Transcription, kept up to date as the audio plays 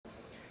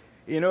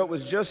You know, it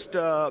was just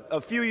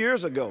a few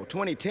years ago,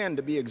 2010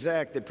 to be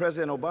exact, that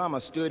President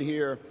Obama stood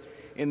here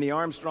in the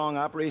Armstrong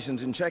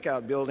Operations and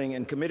Checkout Building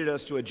and committed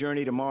us to a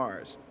journey to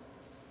Mars,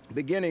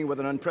 beginning with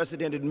an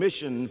unprecedented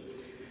mission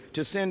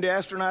to send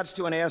astronauts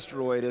to an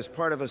asteroid as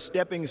part of a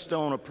stepping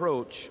stone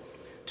approach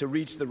to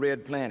reach the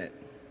red planet.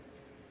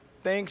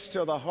 Thanks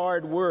to the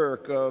hard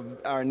work of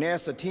our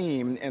NASA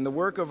team and the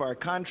work of our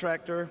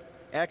contractor,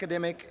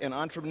 academic, and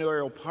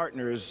entrepreneurial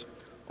partners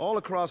all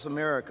across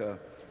America,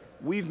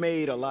 we've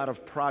made a lot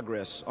of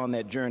progress on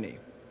that journey.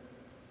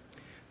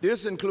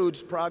 This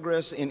includes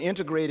progress in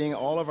integrating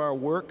all of our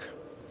work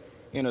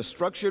in a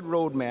structured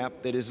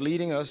roadmap that is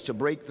leading us to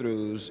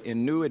breakthroughs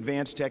in new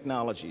advanced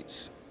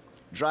technologies,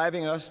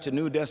 driving us to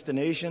new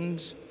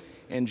destinations,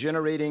 and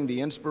generating the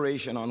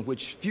inspiration on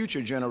which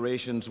future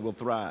generations will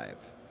thrive.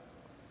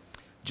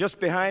 Just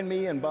behind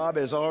me, and Bob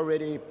has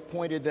already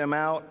pointed them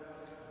out,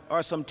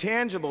 are some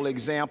tangible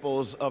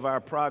examples of our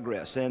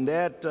progress. And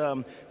that,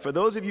 for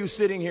those of you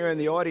sitting here in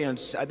the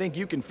audience, I think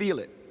you can feel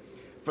it.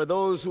 For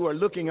those who are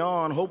looking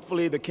on,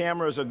 hopefully the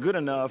cameras are good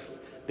enough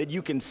that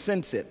you can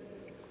sense it.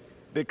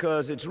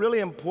 Because it's really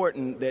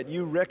important that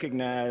you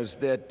recognize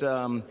that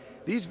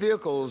these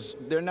vehicles,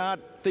 they're not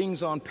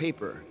things on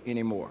paper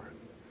anymore.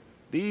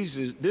 This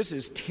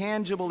is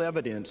tangible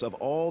evidence of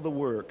all the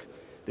work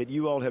that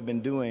you all have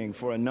been doing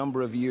for a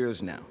number of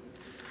years now.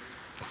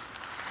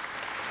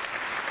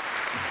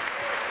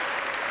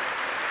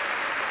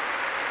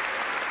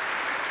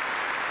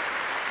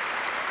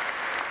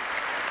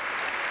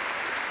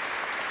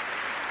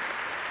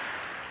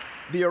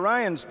 The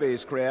Orion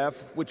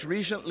spacecraft, which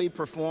recently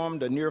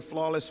performed a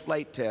near-flawless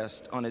flight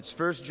test on its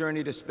first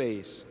journey to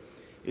space,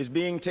 is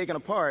being taken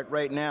apart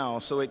right now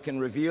so it can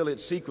reveal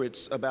its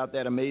secrets about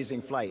that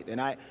amazing flight. And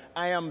I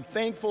am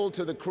thankful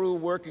to the crew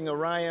working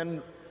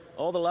Orion,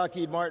 all the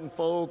Lockheed Martin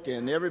folk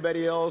and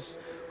everybody else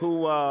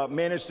who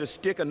managed to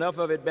stick enough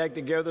of it back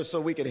together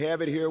so we could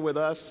have it here with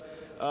us.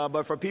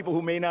 But for people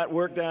who may not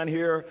work down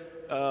here,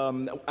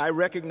 I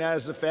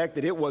recognize the fact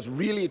that it was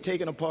really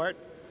taken apart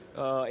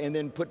and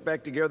then put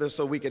back together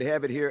so we could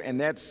have it here, and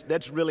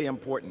that's really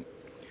important.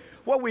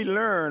 What we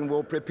learn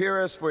will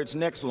prepare us for its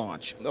next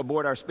launch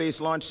aboard our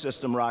Space Launch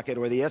System rocket,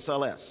 or the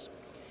SLS,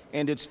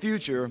 and its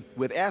future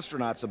with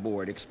astronauts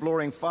aboard,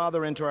 exploring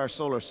farther into our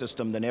solar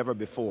system than ever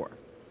before.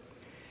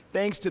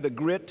 Thanks to the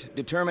grit,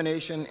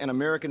 determination, and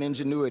American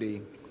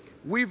ingenuity,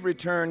 we've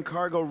returned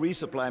cargo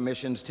resupply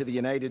missions to the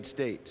United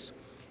States,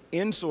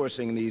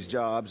 insourcing these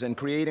jobs and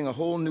creating a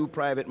whole new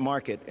private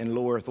market in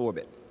low Earth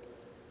orbit.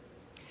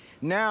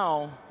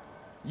 Now,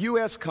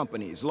 U.S.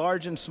 companies,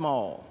 large and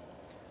small,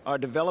 are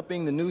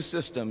developing the new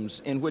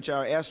systems in which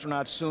our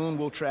astronauts soon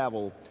will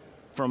travel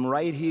from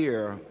right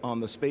here on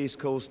the Space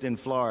Coast in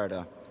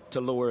Florida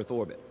to low Earth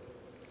orbit.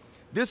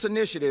 This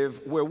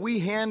initiative, where we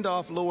hand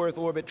off low Earth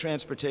orbit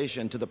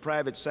transportation to the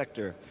private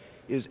sector,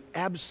 is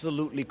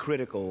absolutely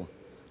critical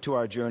to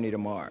our journey to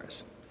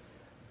Mars.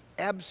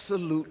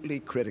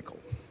 Absolutely critical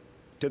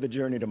to the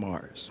journey to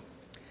Mars.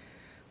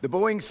 The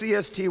Boeing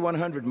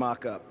CST-100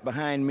 mock-up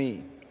behind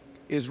me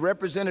is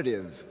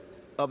representative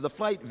of the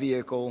flight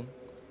vehicle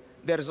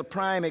that is a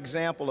prime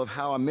example of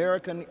how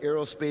American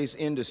aerospace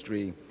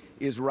industry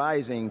is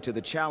rising to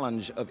the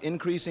challenge of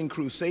increasing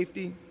crew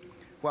safety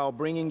while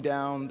bringing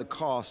down the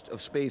cost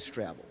of space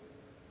travel.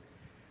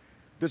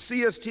 The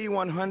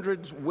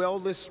CST-100's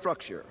well-lit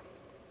structure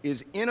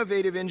is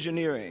innovative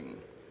engineering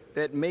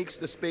that makes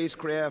the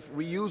spacecraft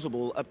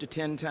reusable up to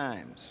 10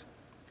 times.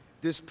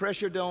 This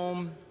pressure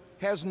dome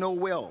has no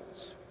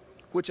wells,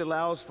 which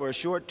allows for a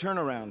short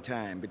turnaround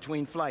time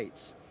between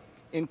flights,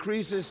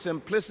 increases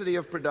simplicity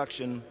of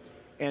production,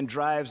 and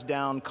drives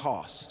down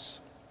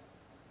costs.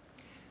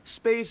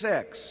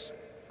 SpaceX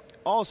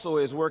also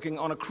is working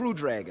on a Crew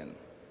Dragon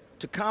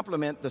to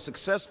complement the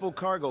successful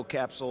cargo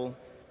capsule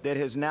that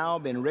has now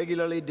been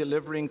regularly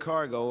delivering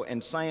cargo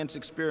and science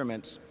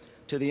experiments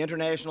to the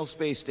International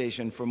Space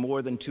Station for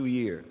more than 2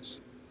 years.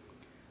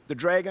 The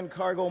Dragon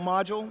cargo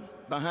module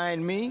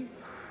behind me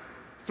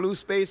flew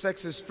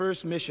SpaceX's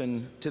first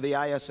mission to the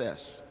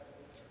ISS,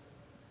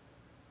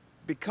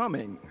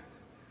 becoming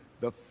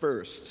the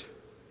first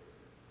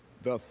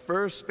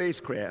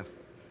spacecraft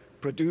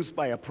produced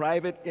by a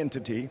private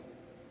entity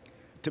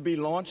to be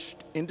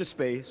launched into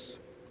space,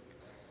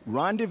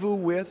 rendezvous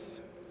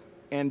with,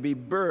 and be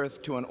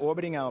berthed to an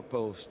orbiting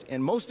outpost,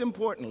 and most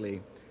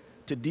importantly,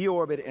 to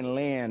deorbit and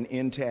land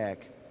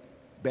intact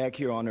back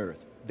here on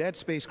Earth. That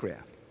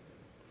spacecraft.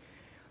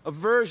 A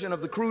version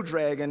of the Crew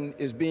Dragon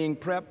is being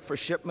prepped for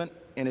shipment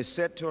and is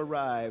set to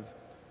arrive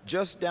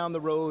just down the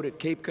road at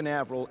Cape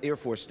Canaveral Air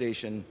Force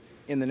Station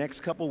in the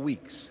next couple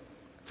weeks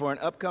for an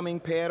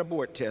upcoming pad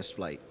abort test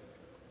flight.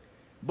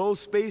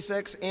 Both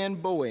SpaceX and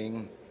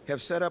Boeing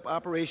have set up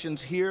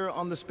operations here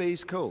on the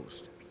Space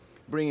Coast,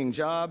 bringing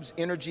jobs,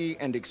 energy,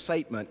 and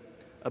excitement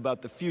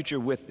about the future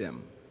with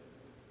them.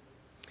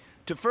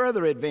 To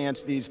further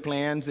advance these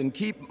plans and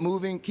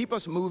keep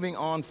us moving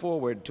on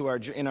forward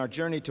in our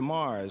journey to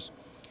Mars,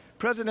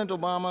 President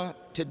Obama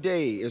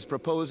today is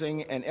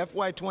proposing an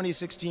FY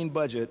 2016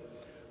 budget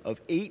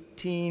of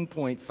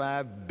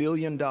 $18.5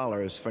 billion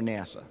for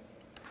NASA.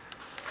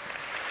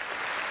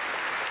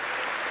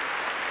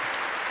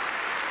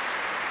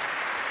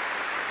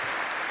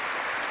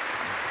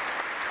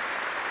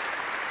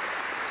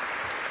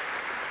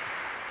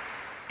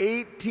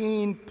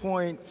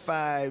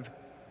 $18.5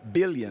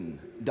 billion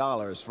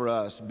for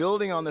us,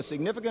 building on the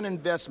significant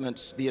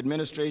investments the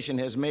administration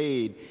has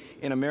made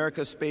in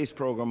America's space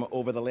program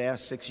over the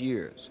last 6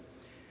 years.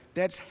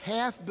 That's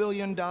 $500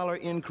 million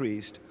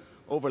increase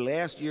over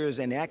last year's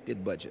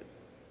enacted budget.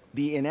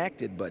 The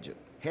enacted budget,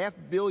 $500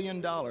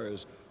 million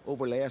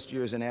over last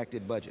year's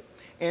enacted budget.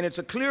 And it's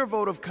a clear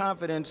vote of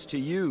confidence to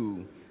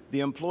you,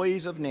 the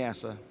employees of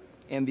NASA,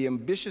 and the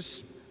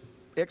ambitious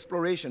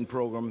exploration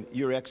program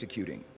you're executing.